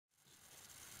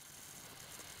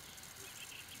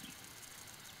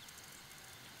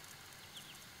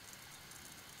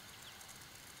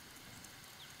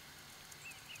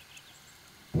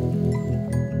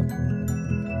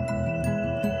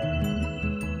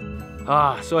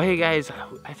So hey guys,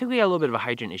 I think we got a little bit of a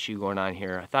hydrant issue going on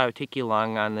here. I thought I would take you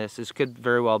along on this. This could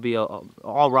very well be a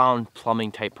all-around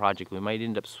plumbing type project. We might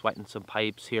end up sweating some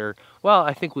pipes here. Well,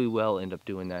 I think we will end up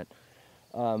doing that.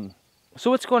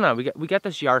 So what's going on? We got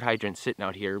this yard hydrant sitting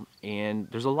out here, and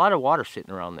there's a lot of water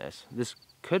sitting around this. This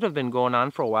could have been going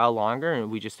on for a while longer, and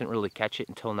we just didn't really catch it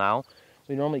until now.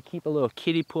 We normally keep a little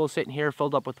kiddie pool sitting here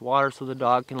filled up with water so the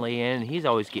dog can lay in, and he's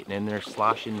always getting in there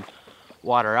sloshing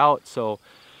water out. So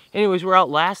anyways, we're out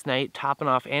last night topping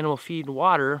off animal feed and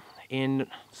water, and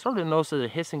sort of noticed a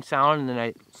hissing sound, and then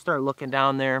I started looking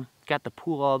down there, got the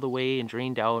pool all the way and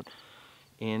drained out,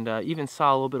 and even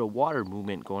saw a little bit of water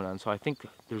movement going on. So I think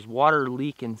there's water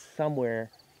leaking somewhere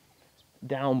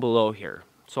down below here.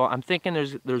 So I'm thinking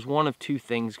there's one of two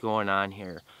things going on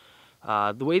here.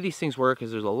 The way these things work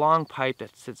is there's a long pipe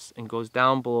that sits and goes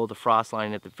down below the frost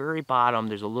line. At the very bottom,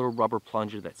 there's a little rubber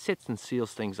plunger that sits and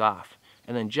seals things off.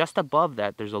 And then just above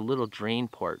that, there's a little drain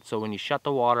port. So when you shut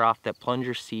the water off, that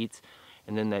plunger seats,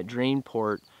 and then that drain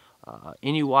port,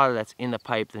 any water that's in the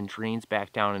pipe then drains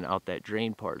back down and out that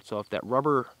drain port. So if that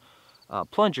rubber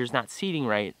plunger is not seating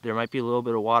right, there might be a little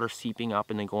bit of water seeping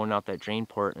up and then going out that drain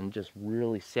port and just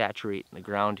really saturating the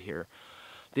ground here.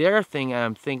 The other thing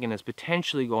I'm thinking is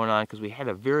potentially going on, because we had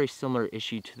a very similar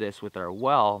issue to this with our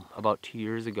well about 2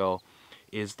 years ago,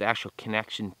 is the actual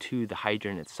connection to the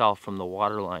hydrant itself from the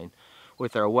water line.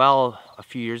 With our well a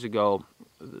few years ago,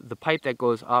 the pipe that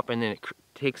goes up and then it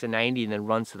takes a 90 and then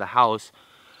runs to the house,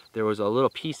 there was a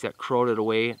little piece that corroded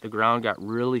away. The ground got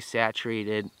really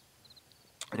saturated,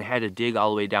 and I had to dig all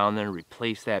the way down there and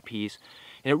replace that piece.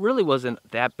 And it really wasn't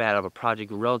that bad of a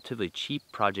project, a relatively cheap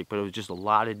project, but it was just a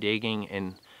lot of digging.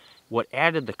 And what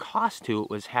added the cost to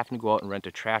it was having to go out and rent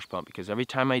a trash pump, because every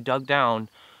time I dug down,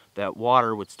 that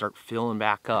water would start filling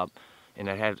back up, and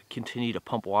I had to continue to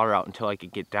pump water out until I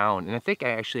could get down. And I think I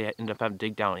actually ended up having to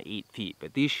dig down 8 feet,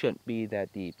 but these shouldn't be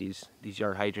that deep. These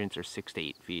yard hydrants are 6 to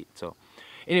 8 feet. So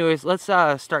anyways, let's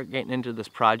start getting into this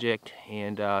project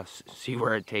and see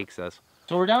where it takes us.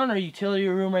 So we're down in our utility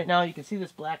room right now. You can see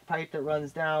this black pipe that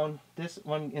runs down. This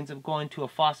one ends up going to a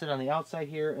faucet on the outside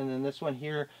here, and then this one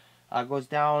here goes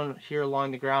down here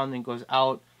along the ground and goes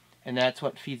out, and that's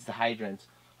what feeds the hydrants.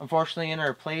 Unfortunately, in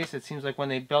our place, it seems like when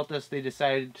they built this, they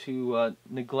decided to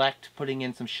neglect putting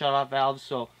in some shut-off valves.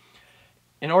 So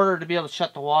in order to be able to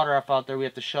shut the water off out there, we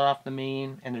have to shut off the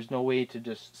main, and there's no way to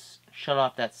just shut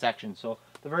off that section. So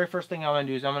the very first thing I'm going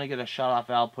to do is I'm going to get a shut-off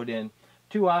valve put in.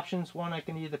 Two options. One, I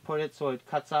can either put it so it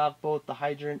cuts off both the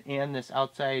hydrant and this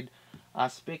outside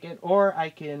spigot, or I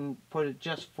can put it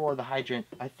just for the hydrant.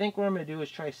 I think what I'm going to do is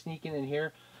try sneaking in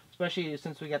here, especially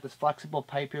since we got this flexible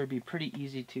pipe here. It'd be pretty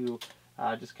easy to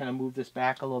just kind of move this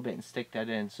back a little bit and stick that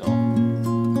in. So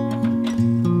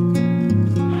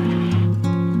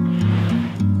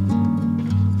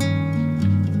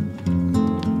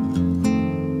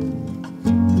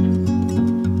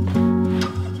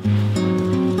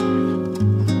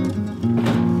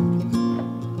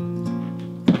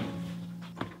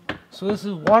this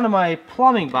is one of my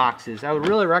plumbing boxes. I would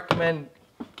really recommend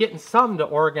getting something to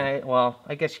organize. Well,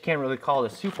 I guess you can't really call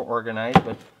it super organized,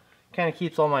 but kind of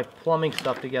keeps all my plumbing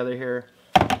stuff together here.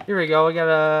 Here we go. We got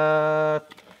a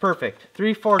perfect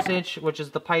 3/4 inch, which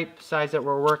is the pipe size that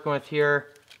we're working with here.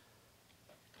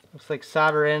 Looks like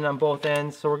solder in on both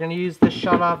ends. So we're going to use this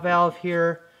shut-off valve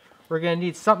here. We're going to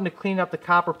need something to clean up the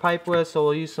copper pipe with, so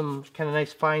we'll use some kind of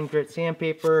nice fine grit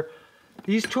sandpaper.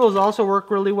 These tools also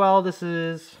work really well. This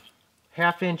is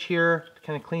 1/2 inch here to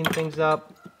kind of clean things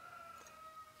up.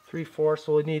 3/4,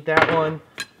 so we'll need that one.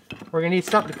 We're going to need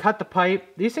something to cut the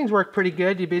pipe. These things work pretty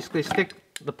good. You basically stick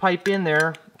the pipe in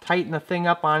there, tighten the thing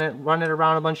up on it, run it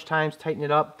around a bunch of times, tighten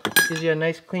it up. Gives you a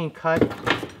nice clean cut.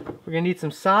 We're going to need some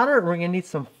solder, and we're going to need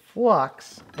some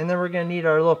flux, and then we're going to need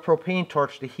our little propane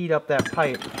torch to heat up that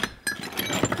pipe.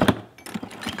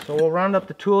 So we'll round up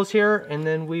the tools here, and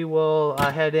then we will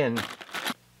head in.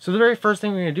 So the very first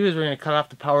thing we're going to do is we're going to cut off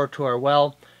the power to our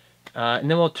well,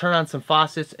 and then we'll turn on some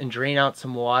faucets and drain out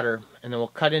some water, and then we'll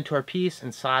cut into our piece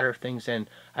and solder things in.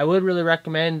 I would really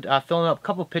recommend filling up a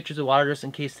couple pitchers of water just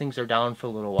in case things are down for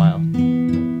a little while.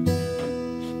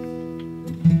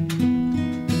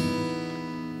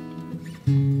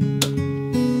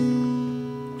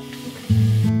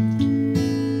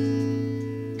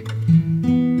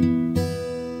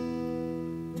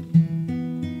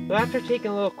 So after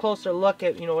taking a little closer look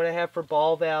at what I have for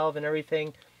ball valve and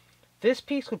everything, this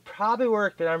piece would probably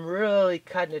work, but I'm really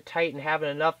cutting it tight and having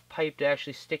enough pipe to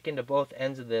actually stick into both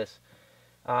ends of this,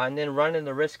 and then running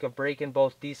the risk of breaking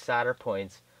both these solder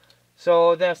points.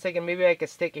 So then I was thinking maybe I could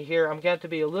stick it here. I'm going to have to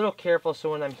be a little careful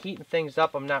so when I'm heating things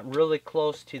up, I'm not really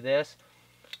close to this.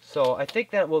 So I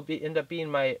think that will end up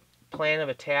being my plan of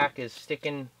attack, is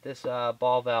sticking this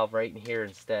ball valve right in here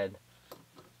instead.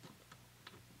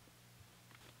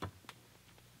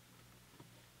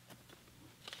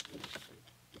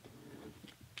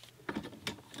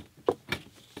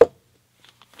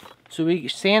 So we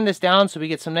sand this down so we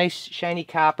get some nice shiny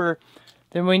copper.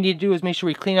 Then what we need to do is make sure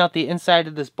we clean out the inside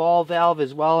of this ball valve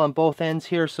as well on both ends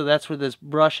here. So that's where this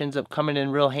brush ends up coming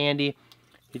in real handy.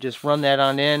 You just run that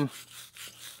on in.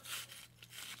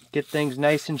 Get things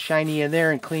nice and shiny in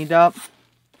there and cleaned up.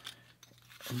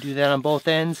 And do that on both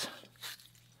ends.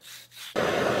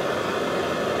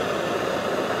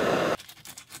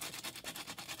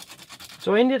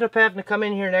 So I ended up having to come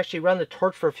in here and actually run the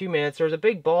torch for a few minutes. There was a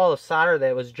big ball of solder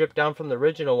that was dripped down from the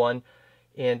original one,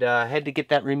 and I had to get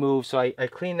that removed. So I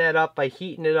cleaned that up by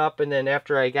heating it up, and then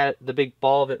after I got the big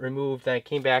ball of it removed, then I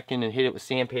came back in and hit it with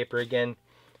sandpaper again.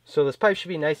 So this pipe should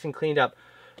be nice and cleaned up.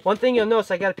 One thing you'll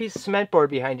notice, I got a piece of cement board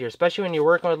behind here, especially when you're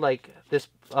working with like this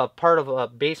part of a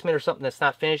basement or something that's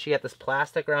not finished. You got this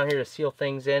plastic around here to seal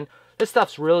things in. This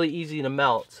stuff's really easy to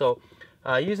melt. So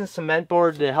using cement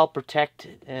board to help protect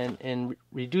and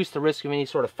reduce the risk of any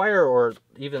sort of fire, or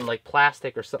even like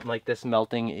plastic or something like this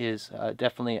melting, is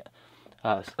definitely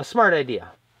a smart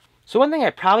idea. So one thing I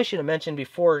probably should have mentioned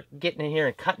before getting in here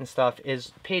and cutting stuff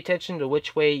is pay attention to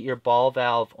which way your ball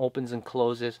valve opens and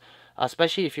closes,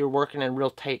 especially if you're working in real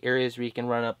tight areas where you can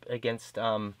run up against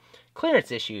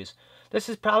clearance issues. This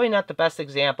is probably not the best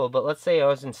example, but let's say I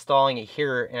was installing it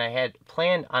here and I had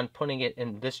planned on putting it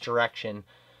in this direction.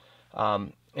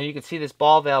 And you can see this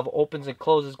ball valve opens and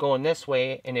closes going this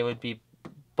way, and it would be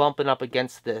bumping up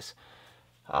against this.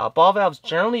 Ball valves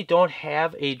generally don't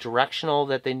have a directional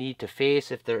that they need to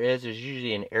face. If there is, there's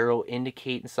usually an arrow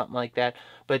indicating something like that.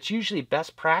 But it's usually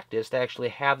best practice to actually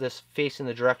have this facing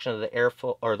the direction of the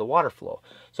airflow or the water flow.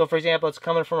 So for example, it's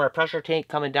coming from our pressure tank,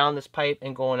 coming down this pipe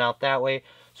and going out that way.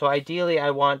 So ideally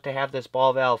I want to have this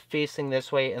ball valve facing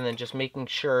this way, and then just making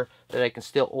sure that I can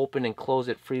still open and close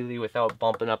it freely without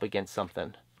bumping up against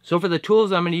something. So for the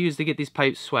tools I'm going to use to get these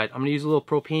pipes wet, I'm going to use a little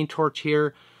propane torch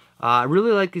here. I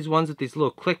really like these ones with these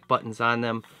little click buttons on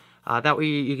them. That way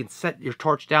you can set your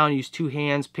torch down, use two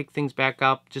hands, pick things back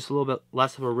up, just a little bit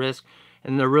less of a risk.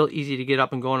 And they're real easy to get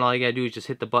up and going. All you gotta do is just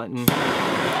hit the button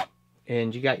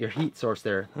and you got your heat source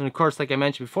there. And of course, like I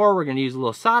mentioned before, we're gonna use a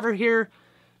little solder here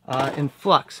and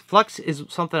flux. Flux is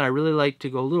something I really like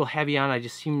to go a little heavy on. I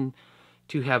just seem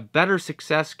to have better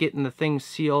success getting the thing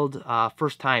sealed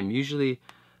first time. Usually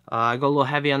I go a little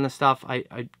heavy on the stuff.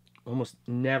 I almost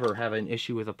never have an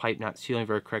issue with a pipe not sealing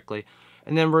very quickly.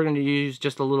 And then we're going to use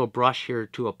just a little brush here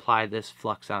to apply this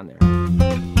flux on there.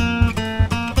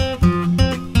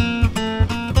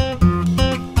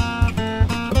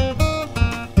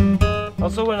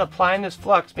 Also, when applying this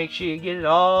flux, make sure you get it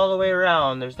all the way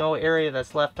around. There's no area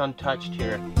that's left untouched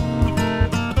here.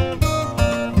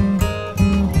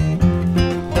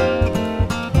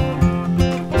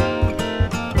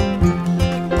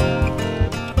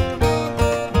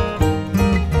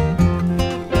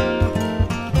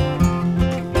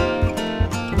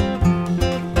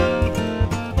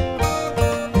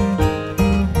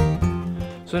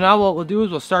 So now what we'll do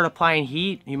is we'll start applying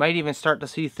heat. You might even start to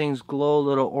see things glow a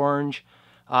little orange.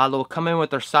 They'll come in with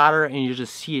their solder and you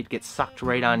just see it get sucked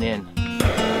right on in.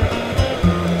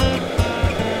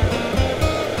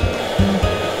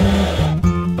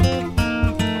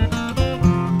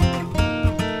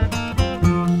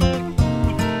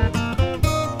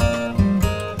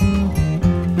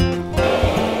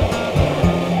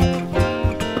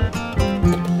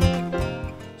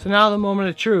 So now the moment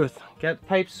of truth. Got the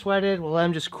pipes sweated, we'll let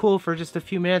them just cool for just a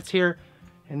few minutes here,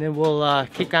 and then we'll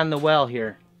kick on the well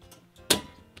here.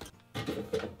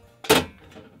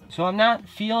 So I'm not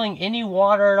feeling any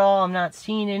water at all, I'm not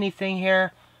seeing anything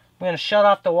here. I'm going to shut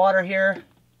off the water here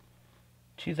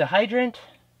to the hydrant.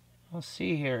 We'll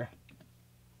see here.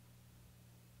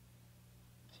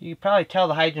 So you can probably tell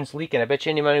the hydrant's leaking. I bet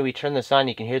you any money we turn this on,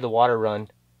 you can hear the water run.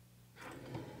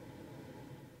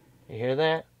 You hear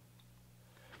that?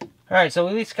 Alright, so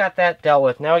we at least got that dealt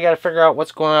with. Now we got to figure out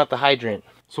what's going on with the hydrant.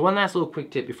 So one last little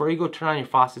quick tip. Before you go turn on your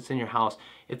faucets in your house,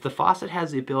 if the faucet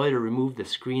has the ability to remove the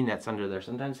screen that's under there,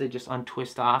 sometimes they just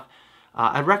untwist off.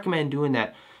 I'd recommend doing that.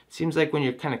 It seems like when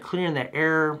you're kind of clearing that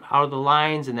air out of the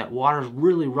lines and that water's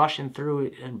really rushing through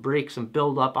it and breaks some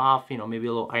buildup off, you know, maybe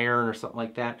a little iron or something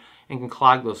like that, and can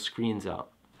clog those screens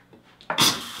out.